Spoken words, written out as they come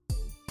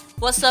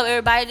What's up,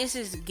 everybody? This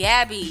is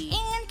Gabby.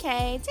 And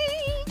KT.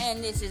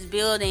 And this is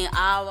Building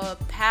Our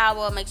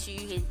Power. Make sure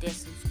you hit that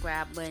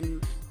subscribe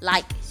button.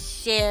 Like,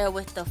 share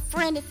with a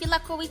friend if you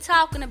like what we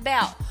talking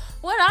about.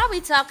 What are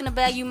we talking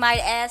about, you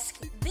might ask?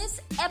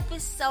 This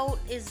episode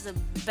is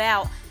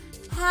about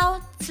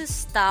how to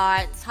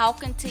start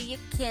talking to your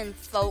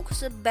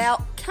kinfolks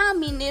about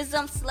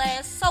communism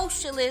 /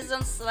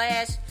 socialism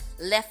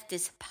 /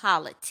 leftist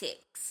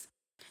politics.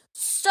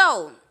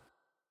 So,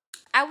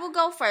 I will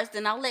go first,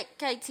 and I'll let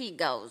KT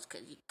go,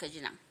 cause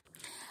you know.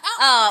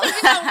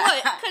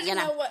 You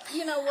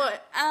know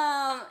what?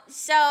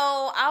 So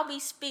I'll be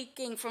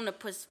speaking from the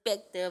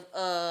perspective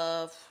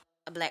of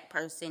a black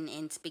person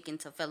and speaking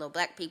to fellow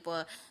black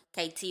people.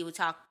 KT will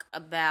talk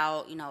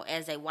about,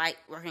 as a white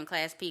working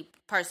class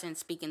person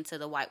speaking to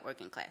the white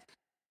working class.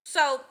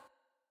 So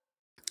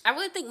I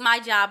really think my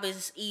job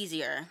is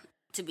easier,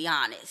 to be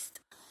honest,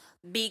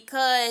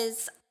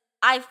 because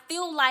I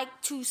feel like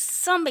to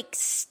some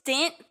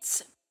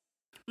extent,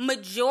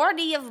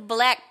 majority of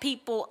black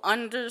people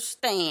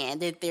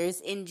understand that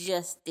there's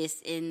injustice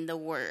in the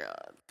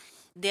world.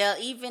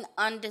 They'll even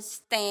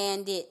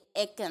understand it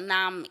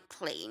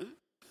economically.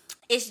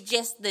 It's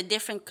just the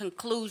different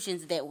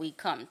conclusions that we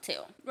come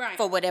to, right,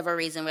 for whatever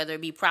reason, whether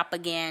it be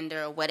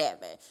propaganda or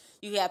whatever.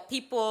 You have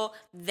people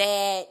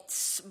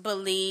that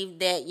believe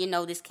that,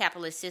 this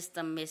capitalist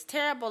system is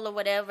terrible or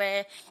whatever,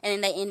 and then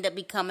they end up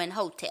becoming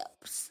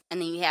hoteps. And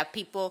then you have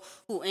people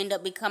who end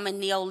up becoming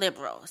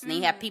neoliberals. And then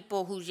you have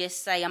people who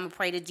just say, I'm going to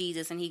pray to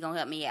Jesus and he's going to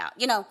help me out.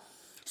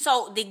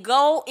 So the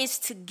goal is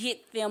to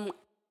get them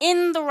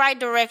in the right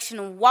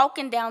direction,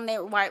 walking down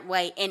that right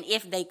way. And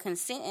if they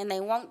consent and they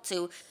want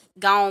to,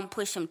 go and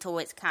push them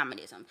towards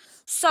communism.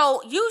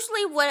 So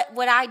usually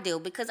what I do,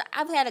 because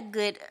I've had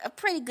a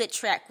pretty good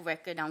track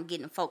record on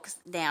getting folks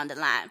down the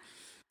line.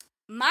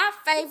 My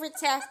favorite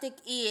tactic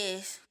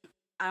is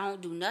I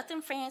don't do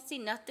nothing fancy,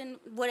 nothing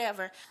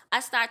whatever. I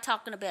start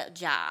talking about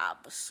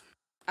jobs.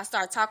 I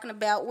start talking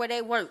about where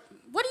they work.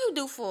 What do you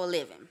do for a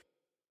living?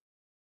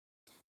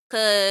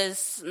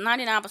 Because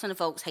 99% of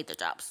folks hate their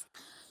jobs.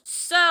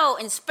 So,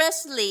 and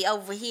especially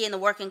over here in the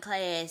working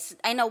class,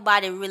 ain't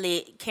nobody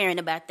really caring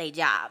about their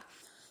job.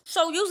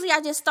 So usually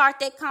I just start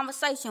that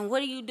conversation.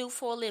 What do you do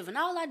for a living?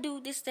 All I do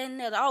this, that, and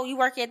the other. Oh, you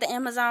work at the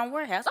Amazon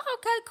warehouse. Oh,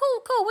 okay,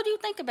 cool. What do you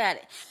think about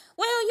it?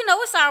 Well,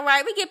 it's all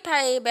right. We get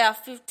paid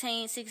about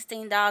 $15,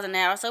 $16 an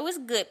hour, so it's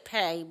good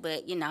pay.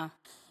 But, you know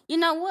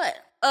what?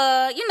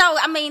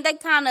 They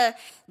kind of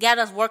got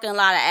us working a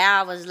lot of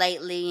hours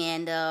lately,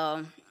 and,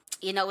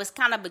 it's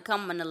kind of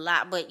becoming a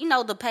lot. But,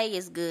 the pay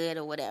is good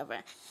or whatever.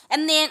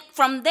 And then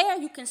from there,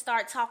 you can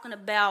start talking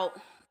about,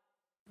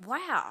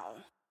 wow,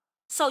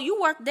 so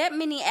you work that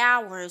many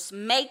hours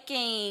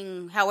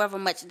making however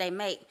much they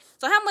make.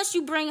 So how much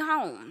you bring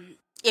home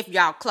if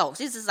y'all close?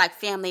 This is like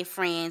family,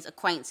 friends,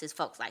 acquaintances,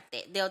 folks like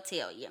that. They'll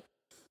tell you.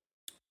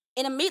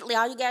 And immediately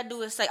all you got to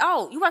do is say,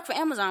 oh, you work for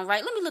Amazon,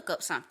 right? Let me look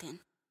up something.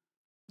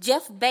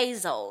 Jeff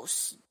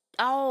Bezos.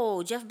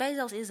 Oh, Jeff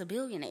Bezos is a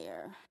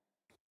billionaire.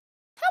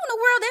 How in the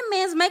world that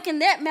man's making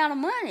that amount of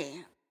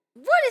money?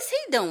 What is he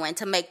doing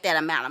to make that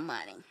amount of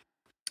money?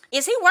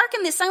 Is he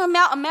working the same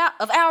amount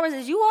of hours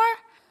as you are?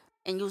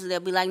 And usually they'll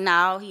be like,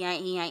 no, he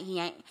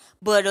ain't.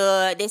 But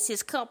that's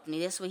his company.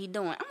 That's what he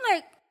doing. I'm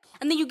like,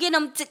 and then you get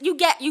them,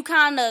 you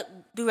kind of,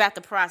 throughout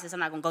the process, I'm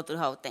not going to go through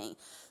the whole thing,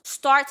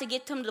 start to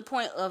get them to the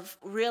point of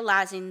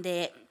realizing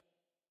that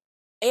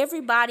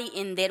everybody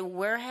in that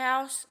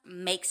warehouse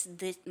makes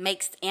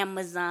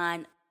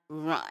Amazon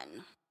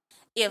run.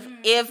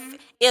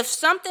 If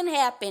something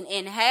happened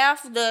and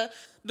half the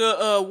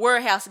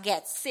warehouse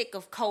got sick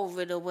of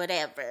COVID or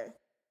whatever,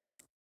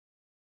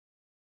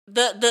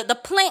 the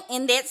plant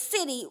in that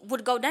city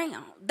would go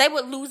down. They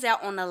would lose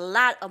out on a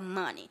lot of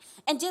money.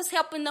 And just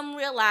helping them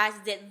realize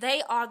that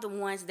they are the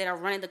ones that are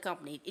running the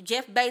company. If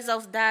Jeff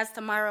Bezos dies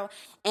tomorrow,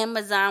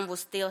 Amazon will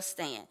still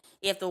stand.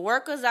 If the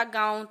workers are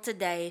gone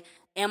today,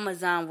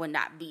 Amazon will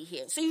not be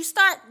here. So you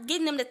start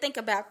getting them to think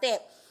about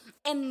that.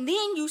 And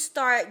then you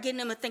start getting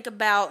them to think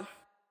about,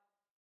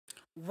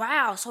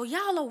 wow, so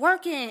y'all are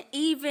working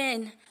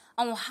even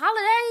on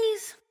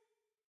holidays?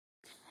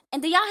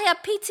 And do y'all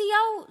have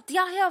PTO? Do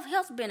y'all have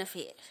health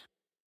benefits?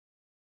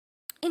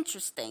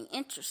 Interesting.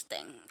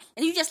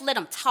 And you just let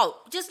them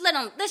talk. Just let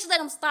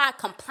them start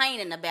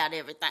complaining about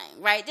everything,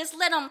 right? Just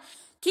let them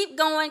keep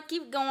going.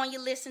 You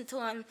listen to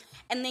them.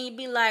 And then you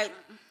be like,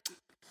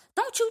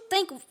 don't you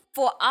think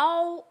for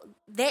all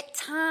that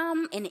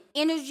time and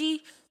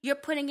energy you're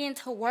putting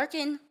into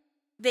working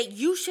that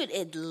you should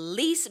at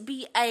least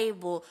be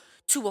able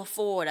to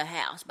afford a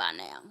house by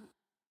now?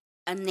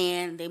 And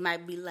then they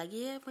might be like,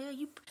 yeah, well,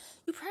 you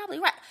probably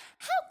right.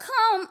 How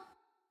come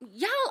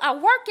y'all are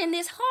working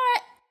this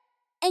hard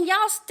and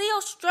y'all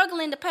still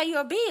struggling to pay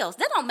your bills?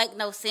 That don't make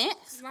no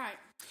sense. Right.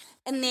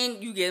 And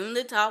then you get them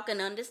to talk and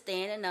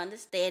understand.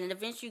 And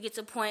eventually you get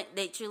to a point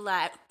that you're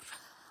like,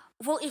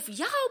 well, if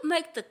y'all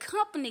make the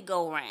company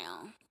go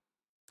round,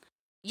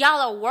 y'all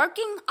are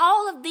working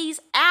all of these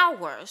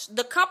hours,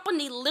 the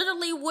company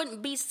literally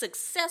wouldn't be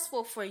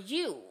successful for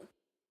you.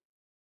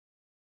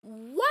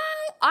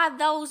 Why are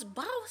those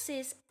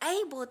bosses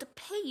able to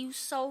pay you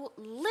so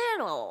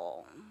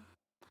little?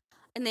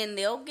 And then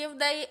they'll give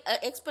their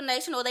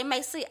explanation, or they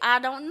may say, I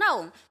don't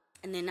know.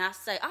 And then I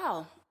say,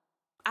 oh,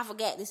 I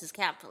forgot this is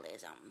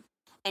capitalism.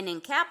 And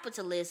in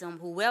capitalism,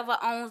 whoever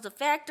owns the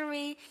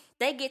factory,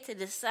 they get to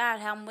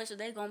decide how much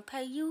they're going to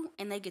pay you,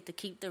 and they get to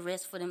keep the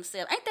rest for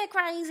themselves. Ain't that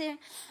crazy?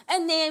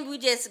 And then we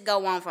just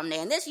go on from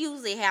there. And that's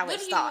usually how it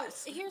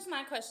starts. Here's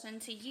my question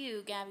to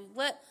you, Gabby.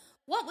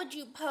 What would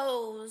you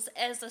pose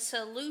as a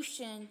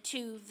solution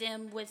to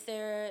them with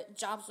their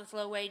jobs with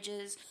low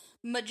wages?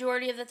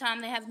 Majority of the time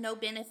they have no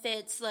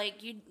benefits,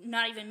 like you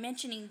not even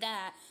mentioning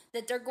that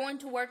they're going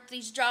to work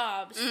these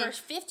jobs for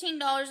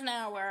 $15 an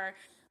hour.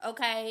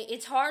 Okay,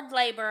 it's hard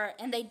labor,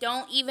 and they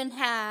don't even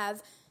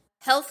have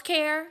health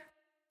care.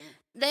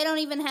 They don't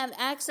even have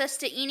access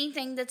to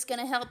anything that's going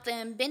to help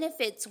them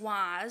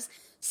benefits-wise.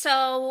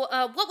 So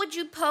what would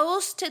you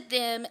pose to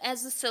them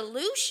as a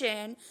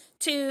solution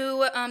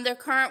to their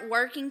current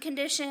working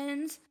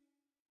conditions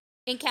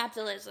in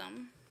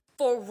capitalism?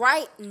 For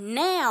right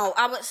now,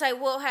 I would say,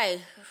 well, hey,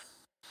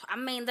 I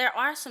mean, there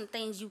are some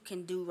things you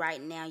can do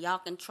right now. Y'all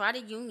can try to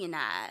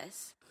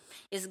unionize.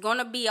 It's going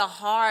to be a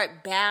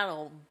hard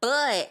battle,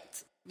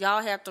 but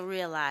y'all have to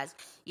realize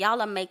y'all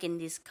are making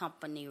this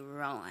company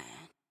run.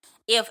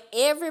 If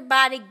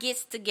everybody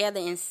gets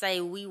together and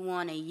say we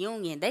want a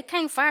union, they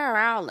can't fire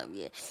all of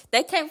you.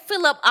 They can't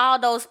fill up all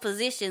those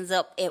positions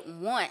up at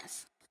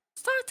once.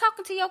 Start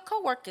talking to your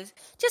coworkers.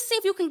 Just see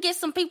if you can get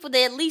some people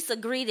that at least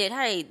agree that,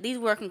 hey, these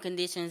working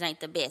conditions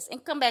ain't the best,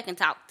 and come back and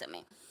talk to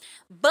me.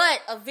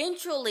 But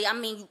eventually, I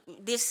mean,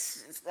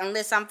 this,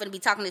 unless I'm going to be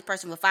talking to this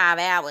person for 5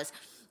 hours,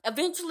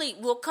 eventually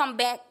we'll come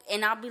back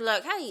and I'll be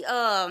like, hey,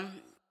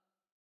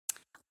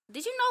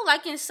 did you know,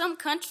 like in some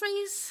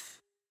countries,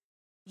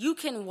 you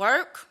can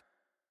work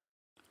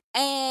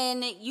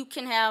and you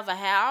can have a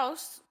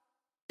house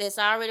that's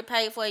already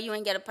paid for. You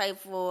ain't got to pay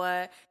for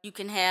it. You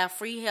can have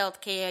free health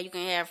care. You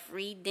can have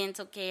free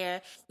dental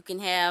care. You can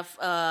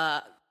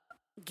have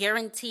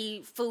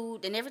guaranteed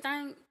food and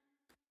everything.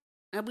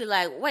 I'll be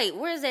like, wait,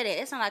 where is that at?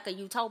 It's not like a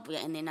utopia.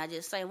 And then I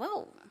just say,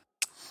 well,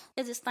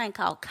 there's this thing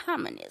called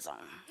communism.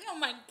 Oh,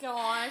 my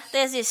gosh.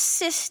 There's this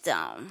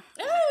system.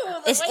 Ew,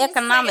 it's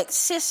economic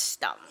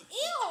system.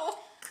 Ew.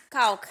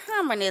 Called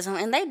communism.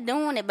 And they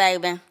doing it,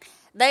 baby.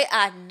 They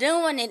are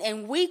doing it,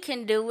 and we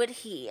can do it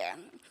here.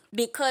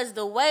 Because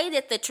the way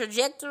that the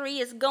trajectory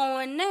is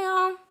going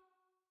now,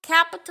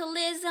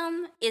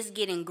 capitalism is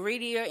getting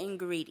greedier and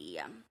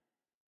greedier.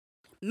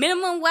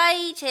 Minimum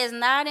wage has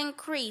not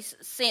increased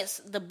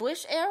since the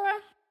Bush era.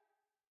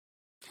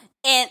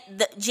 And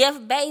Jeff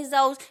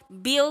Bezos,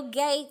 Bill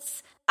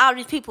Gates, all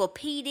these people,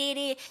 P.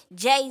 Diddy,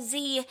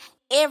 Jay-Z,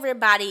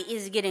 everybody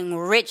is getting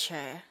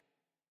richer.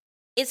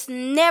 It's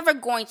never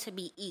going to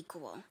be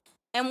equal.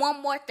 And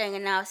one more thing,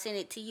 and I'll send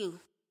it to you.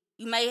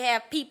 You may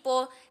have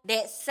people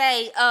that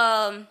say,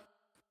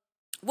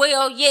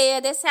 well, yeah,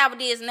 that's how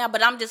it is now,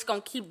 but I'm just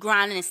going to keep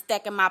grinding and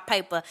stacking my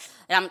paper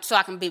so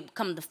I can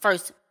become the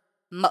first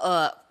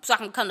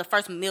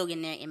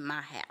millionaire in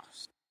my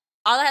house.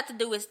 All I have to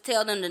do is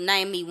tell them to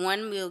name me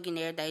one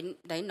millionaire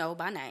they know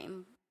by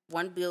name,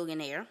 one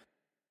billionaire,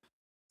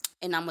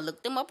 and I'm going to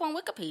look them up on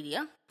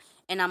Wikipedia,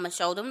 and I'm going to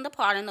show them the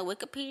part in the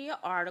Wikipedia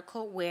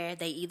article where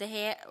they either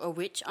had a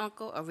rich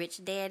uncle, a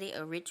rich daddy,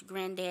 a rich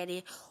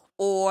granddaddy,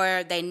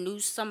 or they knew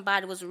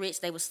somebody was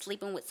rich, they was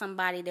sleeping with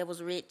somebody that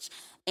was rich,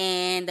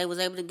 and they was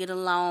able to get a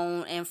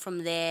loan, and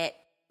from that,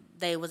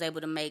 they was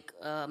able to make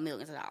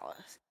millions of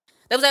dollars.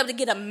 They was able to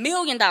get $1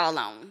 million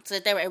loan so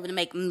that they were able to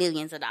make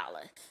millions of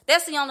dollars.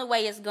 That's the only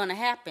way it's going to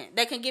happen.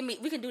 We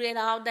can do that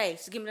all day.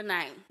 So give me the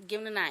name.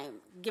 Give me the name.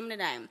 Give me the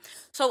name.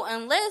 So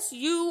unless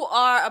you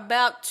are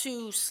about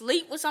to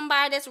sleep with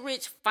somebody that's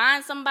rich,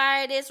 find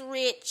somebody that's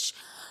rich,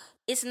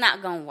 it's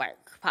not going to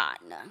work,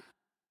 partner.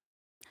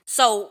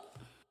 So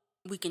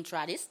we can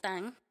try this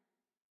thing.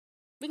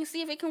 We can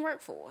see if it can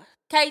work for us.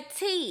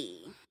 KT,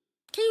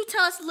 can you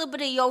tell us a little bit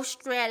of your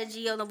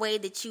strategy on the way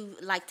that you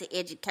like to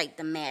educate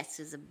the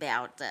masses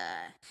about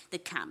the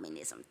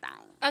communism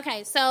thing?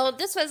 Okay, so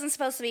this wasn't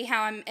supposed to be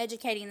how I'm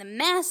educating the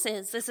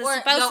masses. This is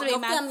supposed to be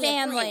my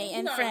family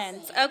and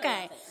friends.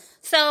 Okay.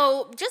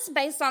 So just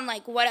based on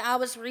like what I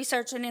was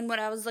researching and what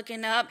I was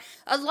looking up,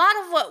 a lot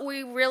of what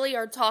we really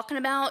are talking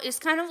about is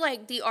kind of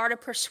like the art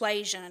of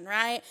persuasion,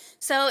 right?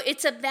 So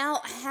it's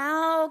about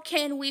how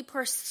can we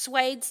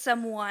persuade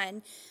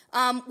someone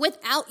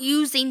without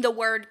using the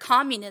word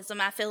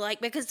communism, I feel like,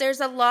 because there's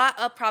a lot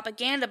of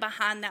propaganda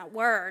behind that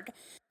word.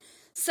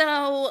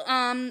 So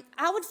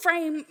I would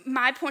frame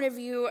my point of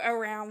view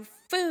around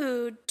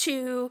food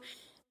to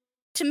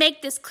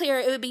make this clear.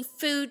 It would be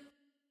food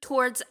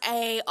towards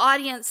a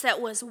audience that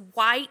was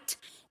white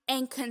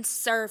and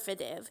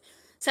conservative.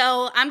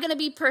 So I'm going to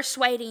be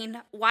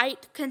persuading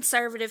white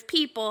conservative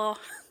people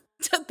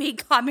to be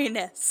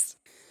communists.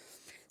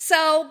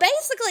 So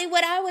basically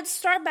what I would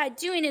start by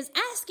doing is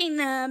asking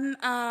them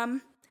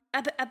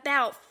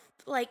about,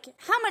 like,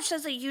 how much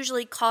does it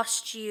usually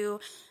cost you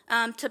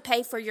to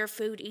pay for your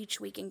food each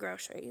week in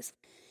groceries?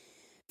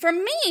 For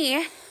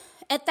me,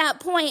 at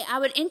that point, I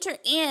would enter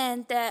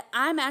in that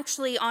I'm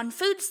actually on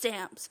food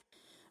stamps,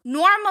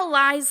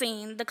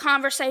 normalizing the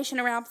conversation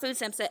around food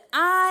stamps. That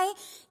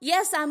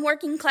yes, I'm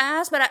working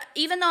class, but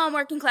even though I'm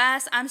working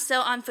class, I'm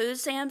still on food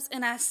stamps,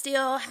 and I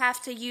still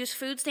have to use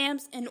food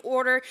stamps in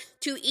order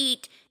to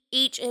eat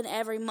each and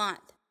every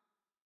month.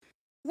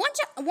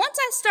 Once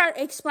I start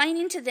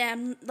explaining to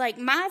them, like,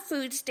 my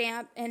food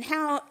stamp and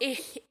how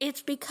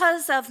it's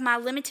because of my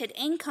limited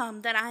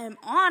income that I am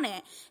on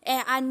it,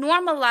 and I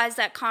normalize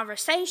that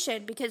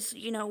conversation because,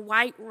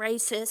 white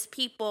racist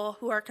people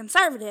who are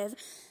conservative,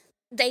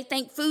 they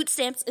think food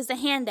stamps is a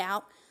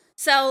handout.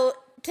 So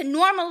to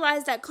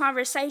normalize that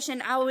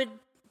conversation, I would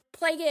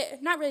but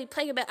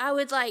I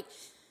would,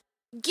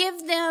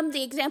 give them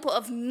the example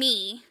of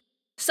me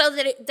so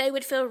that they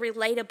would feel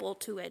relatable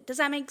to it. Does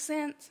that make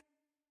sense?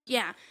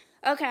 Yeah.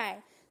 Okay.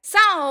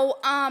 So,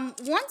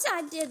 once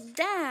I did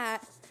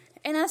that,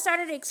 and I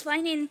started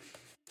explaining,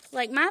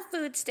 my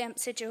food stamp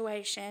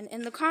situation,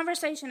 and the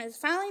conversation is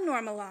finally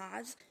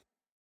normalized,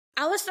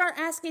 I would start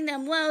asking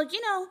them, well,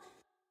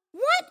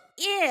 what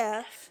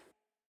if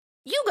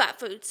you got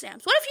food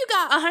stamps? What if you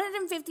got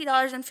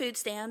 $150 in food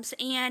stamps,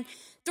 and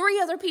 3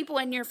 other people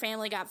in your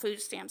family got food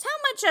stamps? How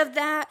much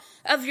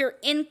of your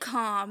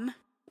income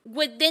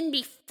would then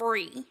be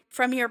free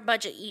from your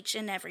budget each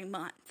and every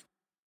month?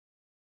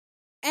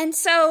 And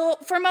so,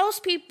 for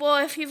most people,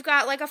 if you've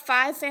got a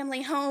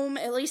 5-family home,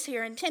 at least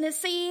here in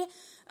Tennessee,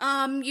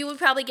 you would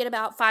probably get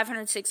about $500,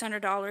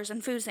 $600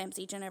 in food stamps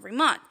each and every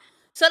month.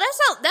 So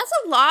that's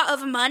a lot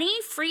of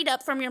money freed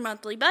up from your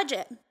monthly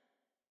budget.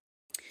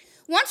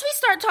 Once we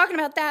start talking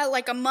about that,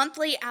 a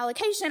monthly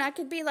allocation, I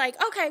could be like,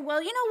 okay,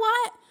 well, you know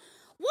what?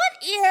 What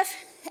if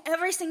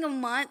every single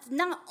month,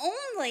 not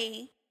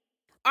only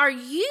are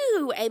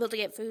you able to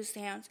get food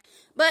stamps,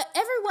 but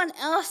everyone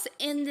else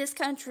in this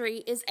country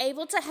is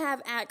able to have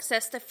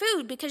access to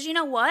food? Because you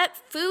know what?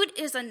 Food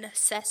is a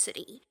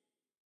necessity.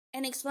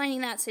 And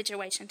explaining that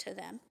situation to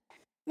them.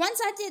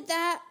 Once I did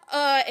that,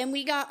 and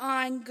we got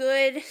on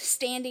good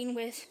standing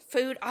with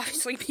food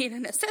obviously being a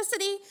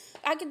necessity,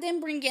 I could then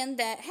bring in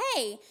that,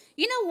 hey,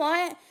 you know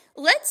what?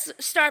 Let's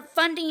start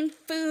funding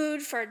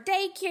food for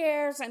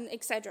daycares and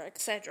et cetera, et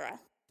cetera.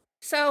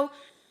 So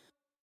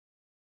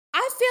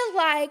I feel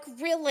like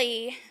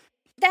really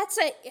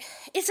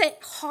it's a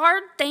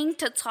hard thing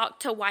to talk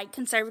to white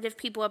conservative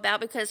people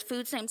about because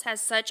food stamps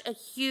has such a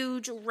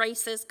huge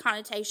racist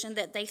connotation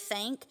that they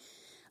think.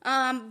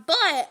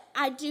 But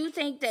I do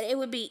think that it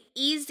would be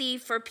easy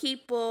for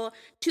people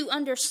to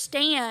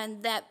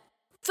understand that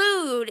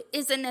food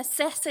is a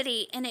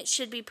necessity and it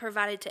should be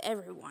provided to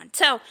everyone.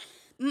 So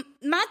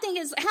my thing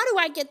is, how do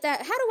I get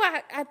that? How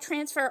do I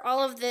transfer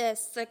all of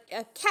this,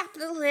 a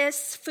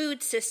capitalist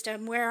food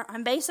system where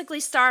I'm basically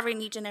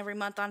starving each and every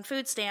month on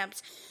food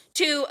stamps,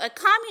 to a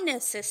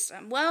communist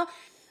system? Well,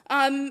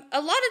 a lot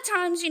of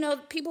times,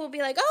 people will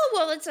be like, oh,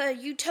 well, it's a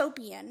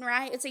utopian,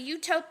 right? It's a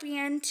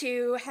utopian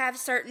to have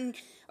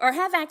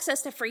have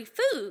access to free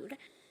food.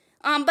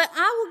 But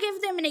I will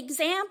give them an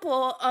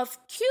example of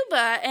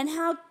Cuba and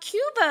how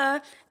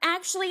Cuba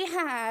actually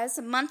has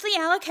monthly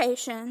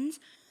allocations.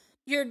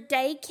 Your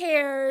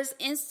daycares,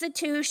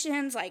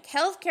 institutions like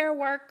healthcare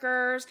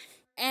workers,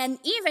 and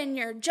even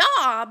your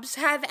jobs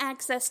have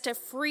access to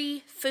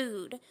free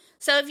food.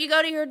 So if you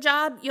go to your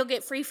job, you'll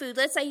get free food.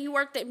 Let's say you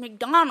worked at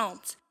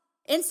McDonald's.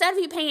 Instead of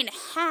you paying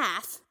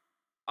half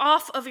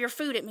off of your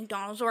food at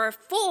McDonald's or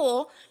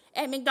full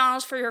at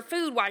McDonald's for your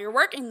food while you're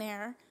working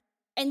there,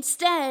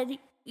 instead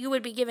you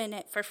would be given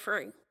it for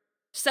free.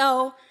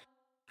 So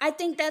I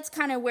think that's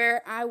kind of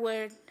where I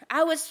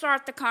would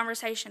start the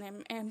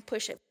conversation and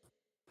push it.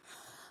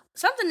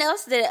 Something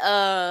else that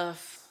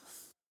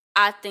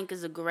I think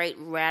is a great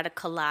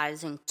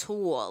radicalizing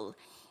tool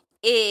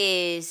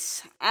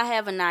is I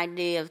have an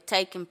idea of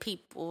taking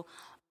people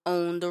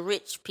on the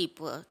rich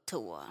people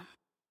tour.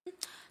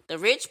 The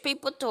rich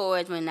people tour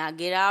is when I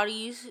get all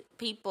these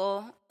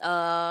people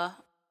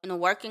in the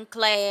working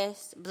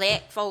class,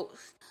 black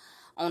folks,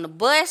 on the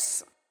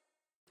bus.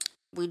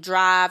 We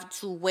drive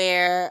to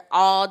where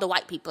all the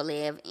white people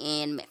live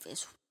in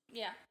Memphis.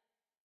 Yeah.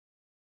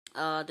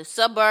 The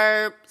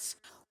suburbs,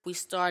 we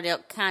start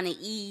up kind of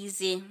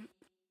easy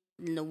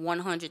in the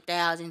 $100,000,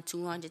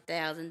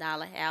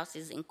 $200,000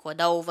 houses in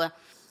Cordova.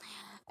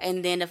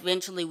 And then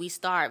eventually we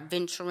start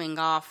venturing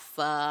off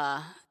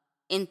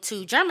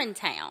into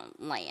Germantown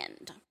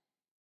land,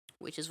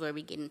 which is where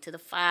we get into the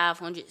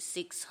 500,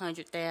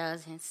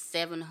 600,000,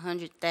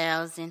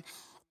 700,000,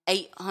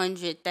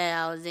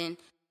 800,000.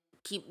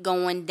 Keep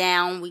going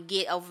down. We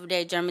get over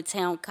there,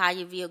 Germantown,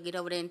 Collierville, get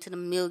over there into the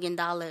 $1 million,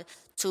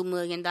 $2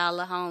 million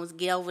homes.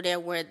 Get over there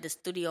where the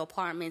studio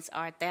apartments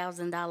are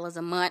 $1,000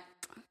 a month.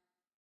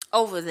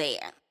 Over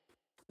there.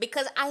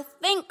 Because I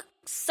think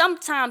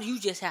sometimes you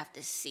just have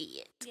to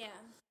see it. Yeah.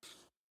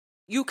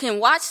 You can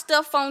watch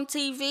stuff on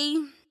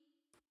TV.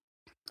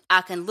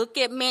 I can look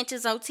at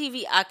mansions on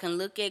TV. I can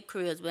look at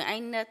cribs. But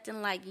ain't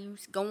nothing like you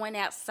going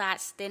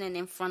outside, standing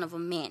in front of a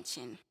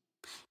mansion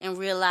and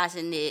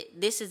realizing that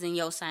this is in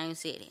your same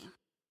city.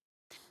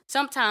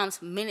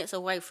 Sometimes minutes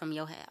away from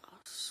your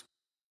house.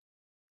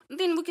 And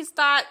then we can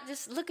start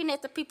just looking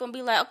at the people and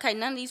be like, okay,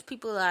 none of these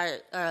people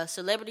are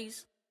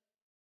celebrities.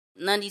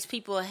 None of these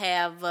people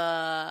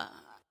have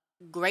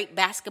great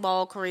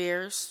basketball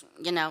careers.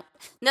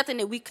 Nothing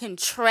that we can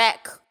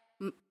track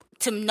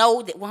to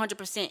know that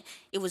 100%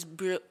 it was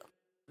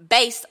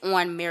based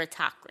on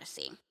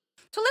meritocracy.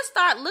 So let's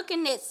start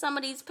looking at some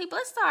of these people.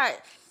 Let's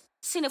start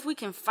seeing if we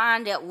can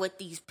find out what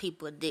these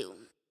people do.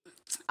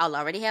 I'll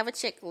already have a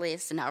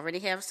checklist, and I already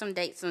have some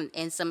dates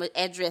and some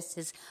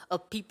addresses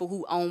of people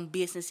who own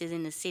businesses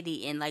in the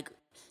city and like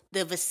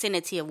the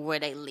vicinity of where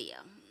they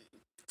live.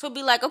 So it'll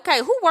be like, okay,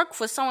 who worked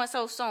for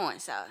so-and-so,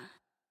 so-and-so?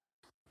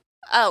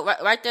 Oh,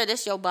 right there,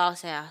 that's your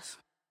boss house.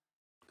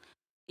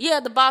 Yeah,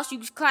 the boss you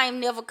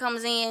claim never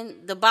comes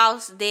in. The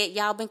boss that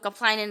y'all been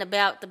complaining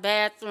about the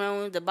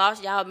bathroom. The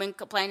boss y'all been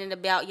complaining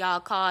about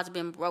y'all cars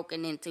been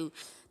broken into.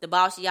 The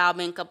boss y'all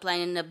been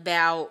complaining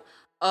about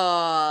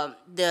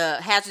the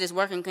hazardous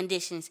working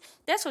conditions.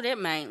 That's what it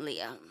mainly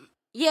is.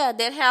 Yeah,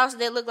 that house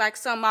that look like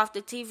something off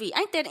the TV.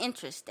 Ain't that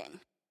interesting?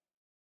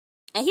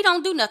 And he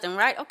don't do nothing,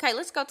 right? Okay,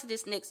 let's go to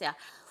this next house.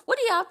 What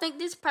do y'all think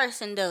this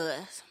person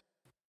does?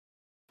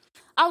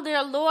 Oh, they're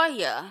a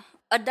lawyer,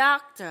 a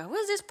doctor. What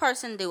does this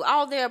person do?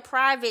 Oh, they're a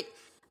private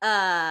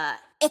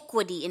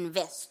equity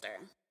investor.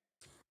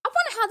 I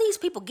wonder how these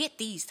people get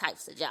these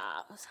types of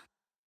jobs.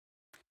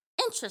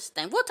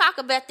 Interesting. We'll talk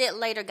about that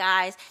later,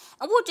 guys.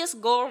 And we'll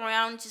just go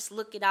around and just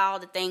look at all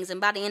the things. And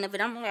by the end of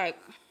it, I'm like,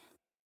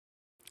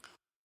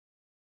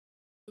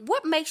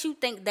 what makes you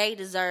think they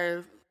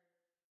deserve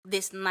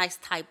this nice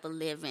type of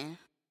living?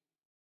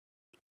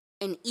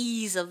 An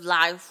ease of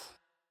life,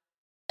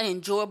 an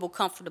enjoyable,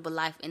 comfortable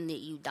life, and that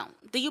you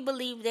don't. Do you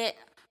believe that?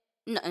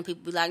 No, and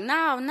people be like,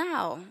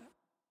 no.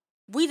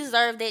 We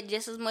deserve that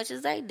just as much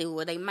as they do.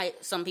 Or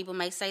some people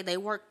may say they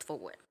worked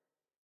for it.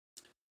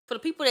 For the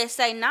people that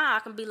say nah, I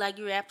can be like,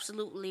 you're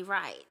absolutely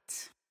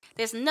right.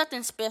 There's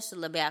nothing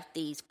special about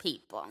these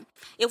people.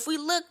 If we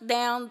look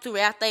down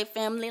throughout their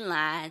family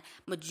line,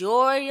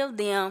 majority of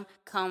them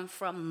come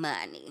from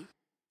money.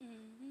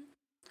 Mm-hmm.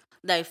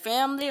 Their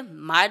family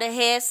might have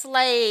had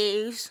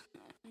slaves,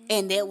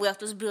 and that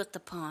wealth was built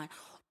upon.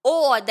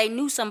 Or they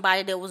knew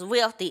somebody that was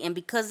wealthy, and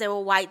because they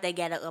were white, they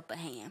got an upper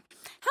hand.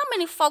 How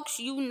many folks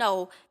you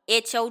know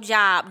at your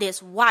job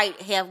that's white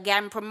have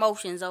gotten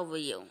promotions over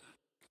you?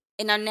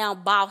 And are now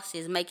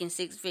bosses making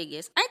six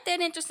figures. Ain't that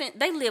interesting?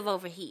 They live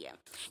over here.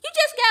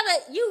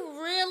 You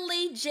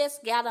really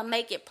just gotta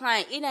make it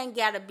plain. It ain't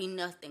gotta be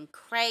nothing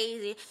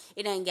crazy.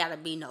 It ain't gotta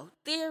be no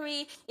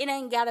theory. It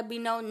ain't gotta be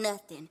no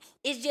nothing.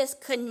 It's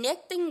just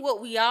connecting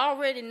what we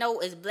already know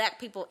as black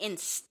people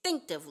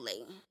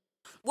instinctively.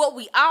 What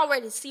we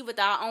already see with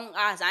our own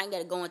eyes. I ain't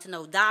gotta go into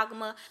no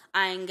dogma.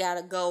 I ain't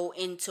gotta go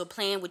into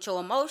playing with your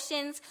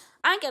emotions.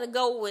 I ain't gotta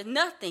go with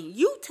nothing.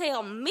 You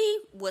tell me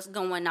what's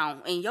going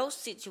on in your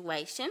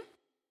situation.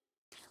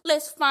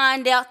 Let's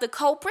find out the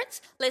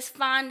culprits. Let's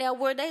find out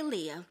where they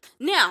live.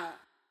 Now,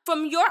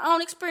 from your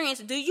own experience,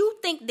 do you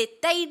think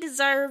that they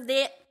deserve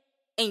that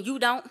and you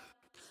don't?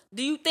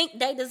 Do you think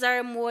they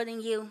deserve more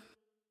than you?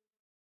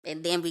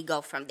 And then we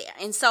go from there.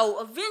 And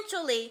so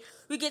eventually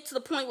we get to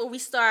the point where we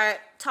start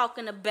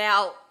talking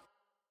about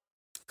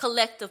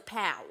collective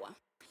power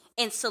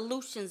and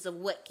solutions of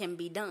what can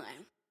be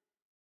done.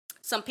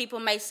 Some people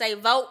may say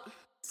vote.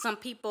 Some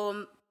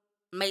people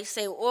may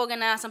say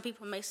organize. Some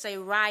people may say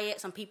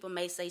riot. Some people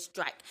may say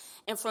strike.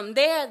 And from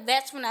there,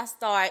 that's when I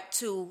start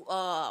to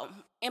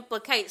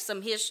implicate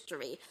some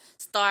history.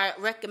 Start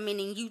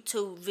recommending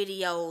YouTube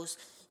videos.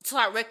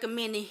 Start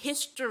recommending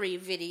history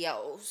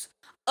videos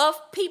of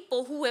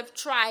people who have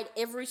tried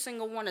every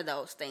single one of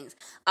those things.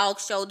 I'll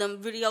show them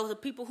videos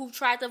of people who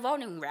tried the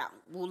voting route.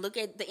 We'll look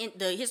at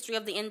the history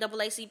of the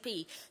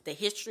NAACP, the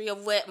history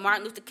of what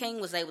Martin Luther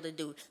King was able to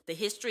do, the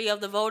history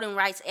of the Voting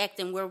Rights Act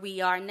and where we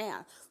are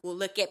now. We'll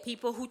look at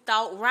people who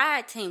thought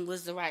rioting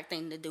was the right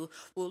thing to do.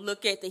 We'll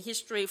look at the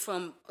history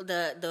from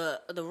the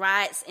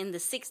riots in the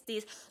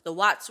 60s, the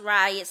Watts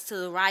riots to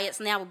the riots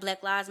now with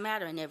Black Lives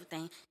Matter and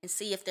everything, and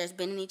see if there's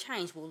been any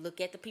change. We'll look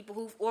at the people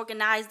who've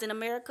organized in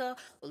America.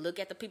 We'll look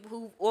at the people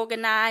who've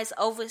organized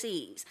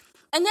overseas.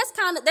 And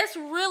that's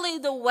really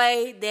the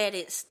way that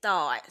it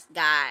starts,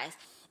 guys.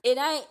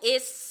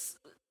 It's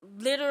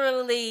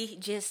literally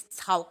just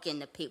talking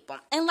to people.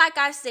 And like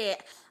I said,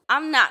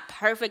 I'm not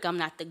perfect. I'm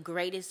not the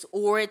greatest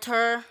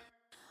orator.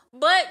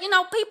 But,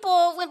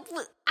 people,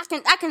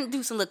 I can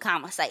do some little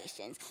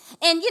conversations.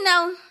 And,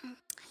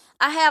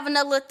 I have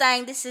another little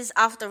thing. This is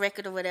off the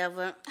record or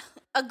whatever.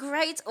 A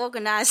great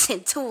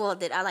organizing tool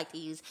that I like to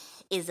use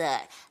is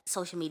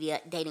social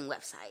media dating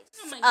websites.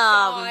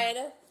 Oh, my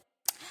God.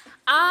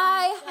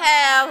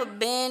 I have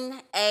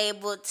been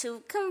able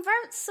to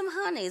convert some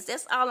honeys.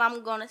 That's all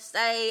I'm going to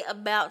say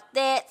about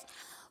that.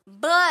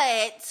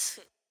 But,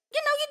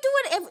 you do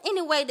it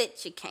any way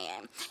that you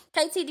can.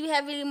 KT, do you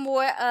have any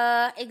more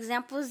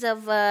examples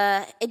of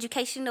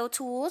educational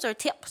tools or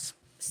tips?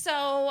 So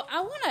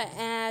I want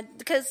to add,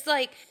 because,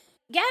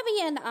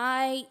 Gabby and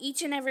I,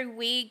 each and every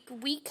week,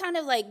 we kind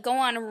of, go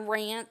on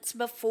rants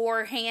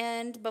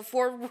beforehand,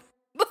 before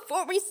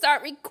before we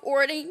start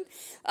recording.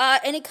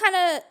 And it kind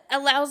of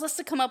allows us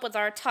to come up with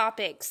our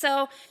topic.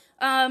 So,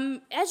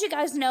 as you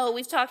guys know,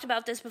 we've talked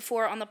about this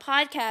before on the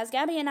podcast.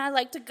 Gabby and I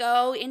like to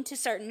go into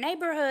certain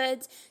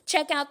neighborhoods,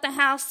 check out the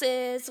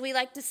houses. We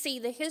like to see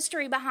the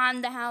history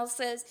behind the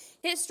houses,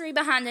 history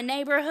behind the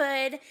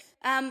neighborhood.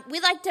 We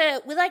like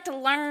to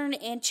learn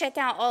and check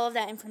out all of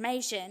that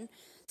information.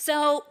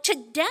 So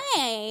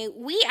today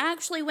we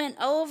actually went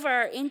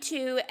over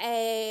into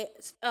a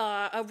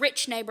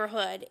rich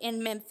neighborhood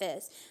in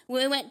Memphis.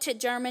 We went to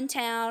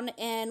Germantown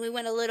and we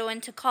went a little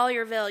into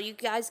Collierville. You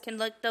guys can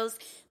look those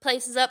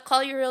places up: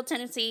 Collierville,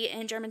 Tennessee,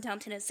 and Germantown,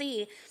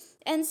 Tennessee.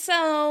 And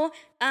so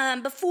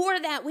before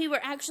that, we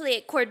were actually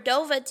at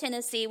Cordova,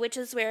 Tennessee, which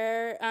is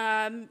where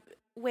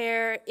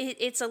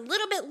it's a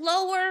little bit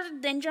lower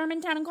than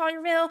Germantown and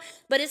Collierville,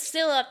 but it's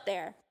still up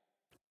there.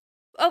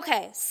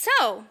 Okay,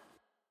 so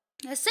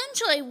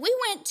essentially,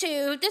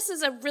 this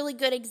is a really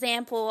good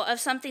example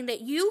of something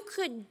that you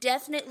could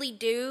definitely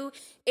do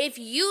if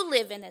you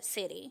live in a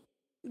city.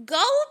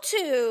 Go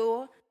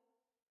to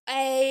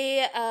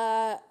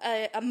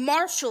a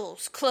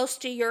Marshall's close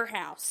to your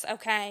house,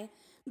 okay?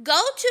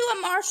 Go to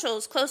a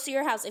Marshall's close to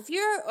your house. If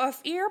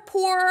you're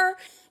poor,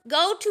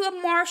 go to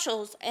a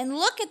Marshall's and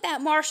look at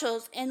that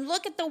Marshall's and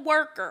look at the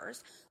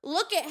workers.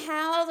 Look at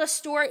how the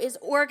store is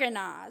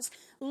organized.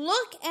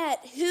 Look at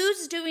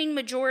who's doing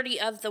majority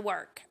of the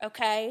work,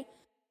 okay?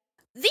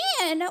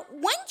 Then,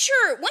 once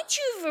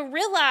you've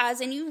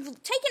realized and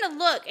you've taken a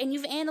look and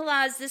you've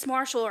analyzed this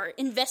Marshall or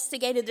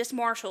investigated this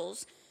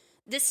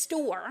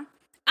store,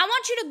 I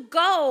want you to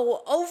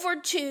go over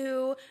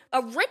to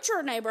a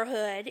richer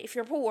neighborhood if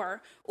you're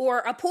poor, or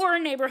a poorer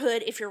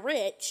neighborhood if you're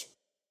rich,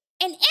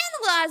 and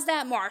analyze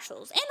that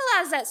Marshall's,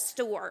 analyze that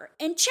store,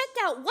 and check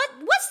out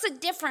what's the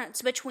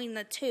difference between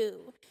the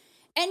two.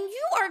 And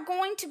you are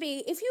going to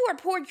be, if you are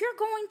poor, you're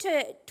going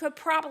to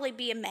probably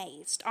be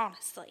amazed,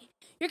 honestly.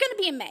 You're going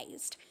to be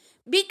amazed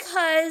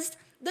because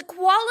the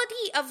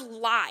quality of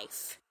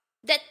life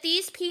that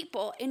these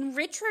people in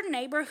richer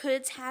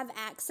neighborhoods have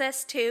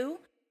access to,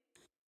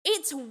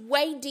 it's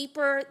way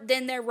deeper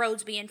than their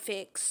roads being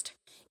fixed.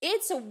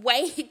 It's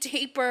way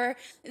deeper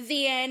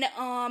than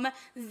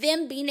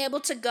them being able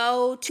to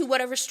go to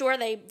whatever store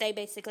they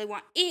basically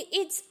want.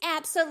 It's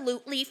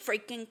absolutely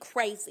freaking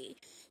crazy.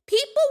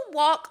 People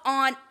walk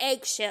on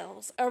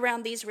eggshells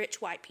around these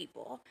rich white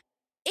people.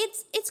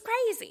 It's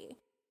crazy.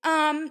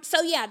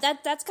 So yeah,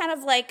 that's kind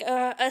of like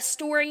a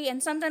story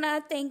and something I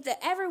think that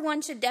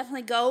everyone should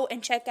definitely go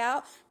and check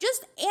out.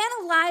 Just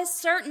analyze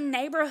certain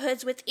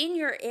neighborhoods within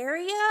your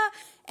area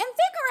and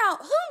figure out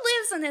who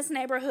lives in this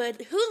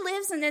neighborhood, who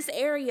lives in this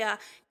area,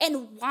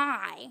 and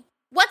why.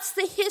 What's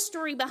the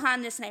history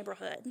behind this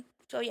neighborhood?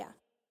 So yeah.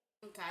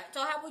 Okay,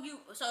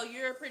 so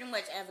you're pretty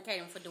much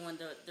advocating for doing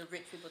the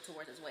rich people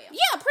tours as well?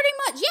 Yeah, pretty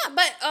much, yeah,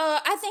 but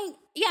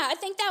I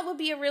think that would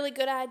be a really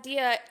good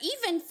idea,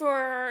 even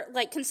for,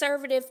 like,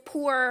 conservative,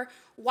 poor,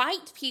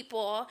 white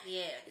people.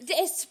 Yeah.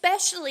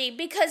 Especially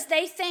because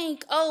they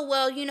think, oh,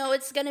 well,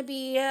 it's going to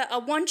be a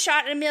one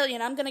shot in a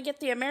million, I'm going to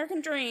get the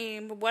American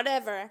dream,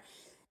 whatever.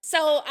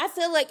 So I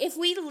feel like if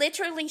we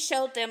literally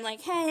showed them,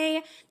 like,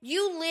 hey,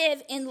 you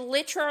live in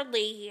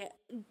literally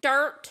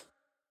dirt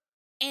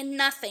and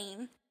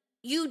nothing.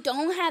 You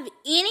don't have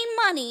any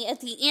money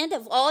at the end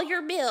of all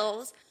your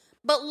bills,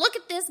 but look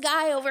at this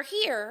guy over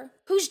here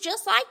who's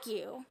just like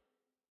you.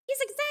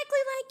 He's exactly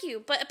like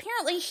you, but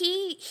apparently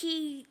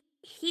he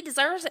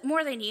deserves it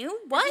more than you.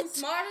 What? Is he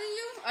smarter than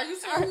you? Are you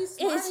saying he's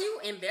smarter than you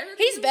and better than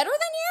he's you? Better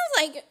than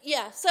you? Like,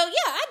 yeah. So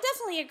yeah, I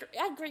definitely agree.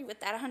 I agree with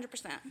that 100%.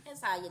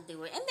 That's how you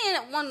do it. And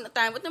then one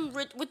thing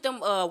with them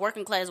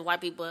working class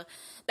white people,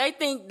 they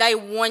think they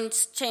one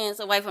chance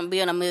away from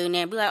being a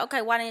millionaire. Be like,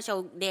 okay, why didn't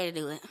your daddy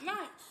do it?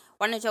 Right.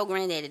 Why didn't your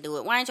granddaddy do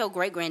it? Why didn't your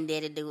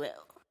great-granddaddy do it?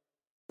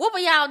 What were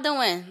y'all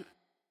doing?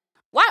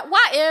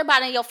 Why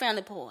everybody in your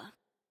family poor?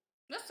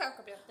 Let's talk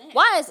about that.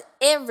 Why is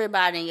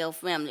everybody in your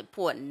family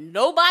poor?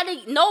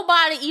 Nobody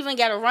even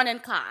got a running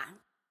car.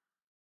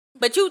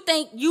 But you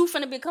think you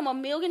finna become a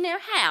millionaire?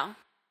 How?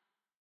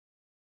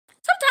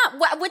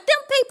 Sometimes with them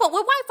people,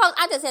 with white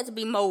folks, I just have to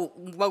be more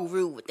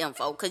rude with them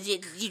folks, because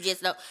you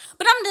just know.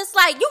 But I'm just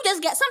like,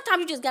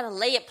 sometimes you just gotta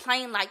lay it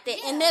plain like that.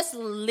 Yeah. And that's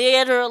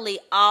literally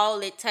all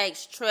it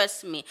takes,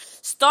 trust me.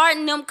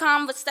 Starting them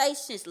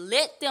conversations,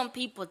 let them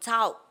people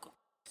talk.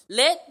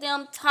 Let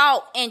them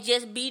talk and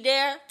just be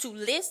there to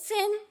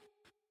listen,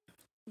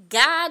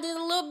 guide it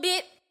a little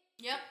bit.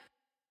 Yep.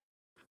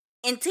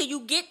 Until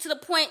you get to the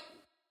point.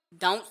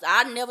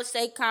 I never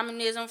say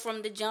communism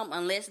from the jump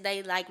unless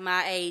they like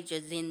my age or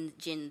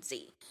Gen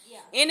Z. Yeah.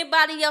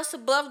 Anybody else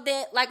above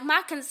that, like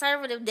my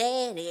conservative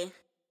daddy,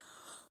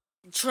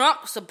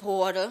 Trump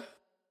supporter,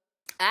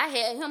 I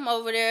had him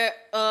over there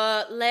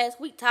last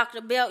week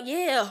talking about,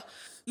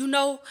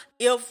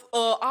 if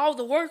all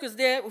the workers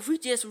there, if we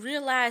just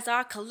realize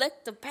our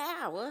collective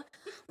power,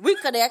 we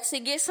could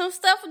actually get some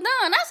stuff done.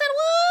 I said,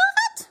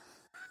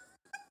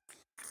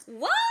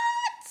 what? What?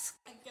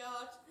 My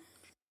God.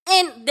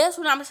 And that's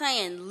what I'm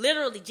saying.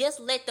 Literally, just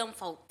let them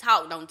folk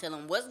talk. Don't tell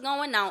them what's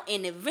going on.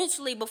 And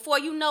eventually, before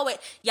you know it,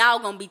 y'all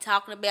gonna be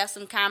talking about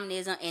some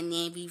communism, and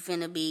then we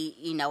finna be,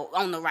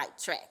 on the right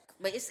track.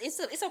 But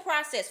it's a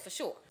process for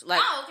sure.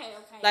 Like, okay.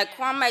 Like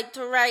Kwame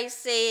Ture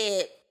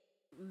said,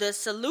 the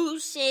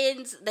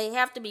solutions, they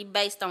have to be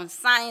based on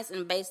science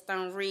and based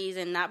on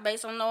reason, not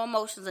based on no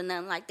emotions or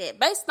nothing like that.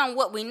 Based on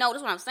what we know,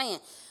 that's what I'm saying.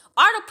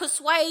 Art of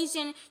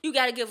persuasion, you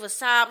got to give a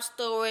sob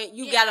story.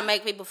 You got to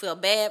make people feel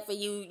bad for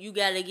you. You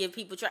got to give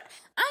people I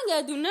ain't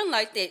got to do nothing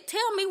like that.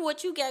 Tell me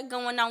what you got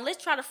going on.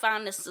 Let's try to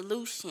find a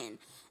solution.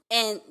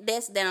 And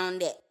that's down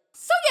that.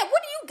 So, yeah,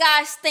 what do you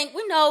guys think?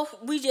 We know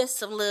we just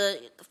some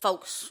little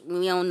folks.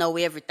 We don't know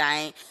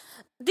everything.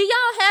 Do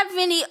y'all have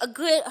any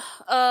good,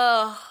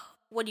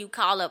 what do you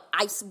call them,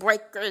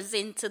 icebreakers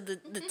into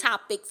the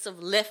topics of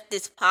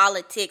leftist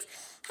politics?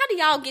 How do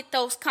y'all get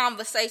those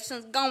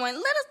conversations going? Let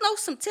us know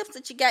some tips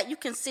that you got. You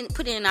can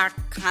put it in our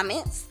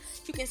comments.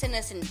 You can send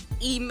us an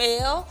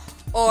email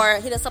or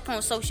hit us up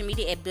on social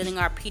media at Building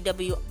Our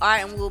PWR,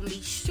 and we'll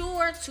be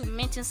sure to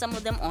mention some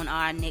of them on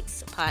our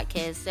next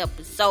podcast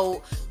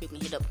episode. You can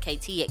hit up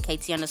KT at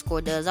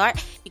KT_does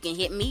art. You can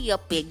hit me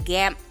up at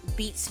Gap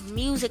Beats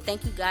Music.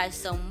 Thank you guys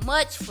so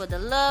much for the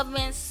love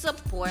and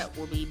support.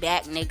 We'll be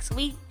back next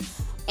week,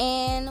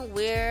 and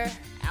we're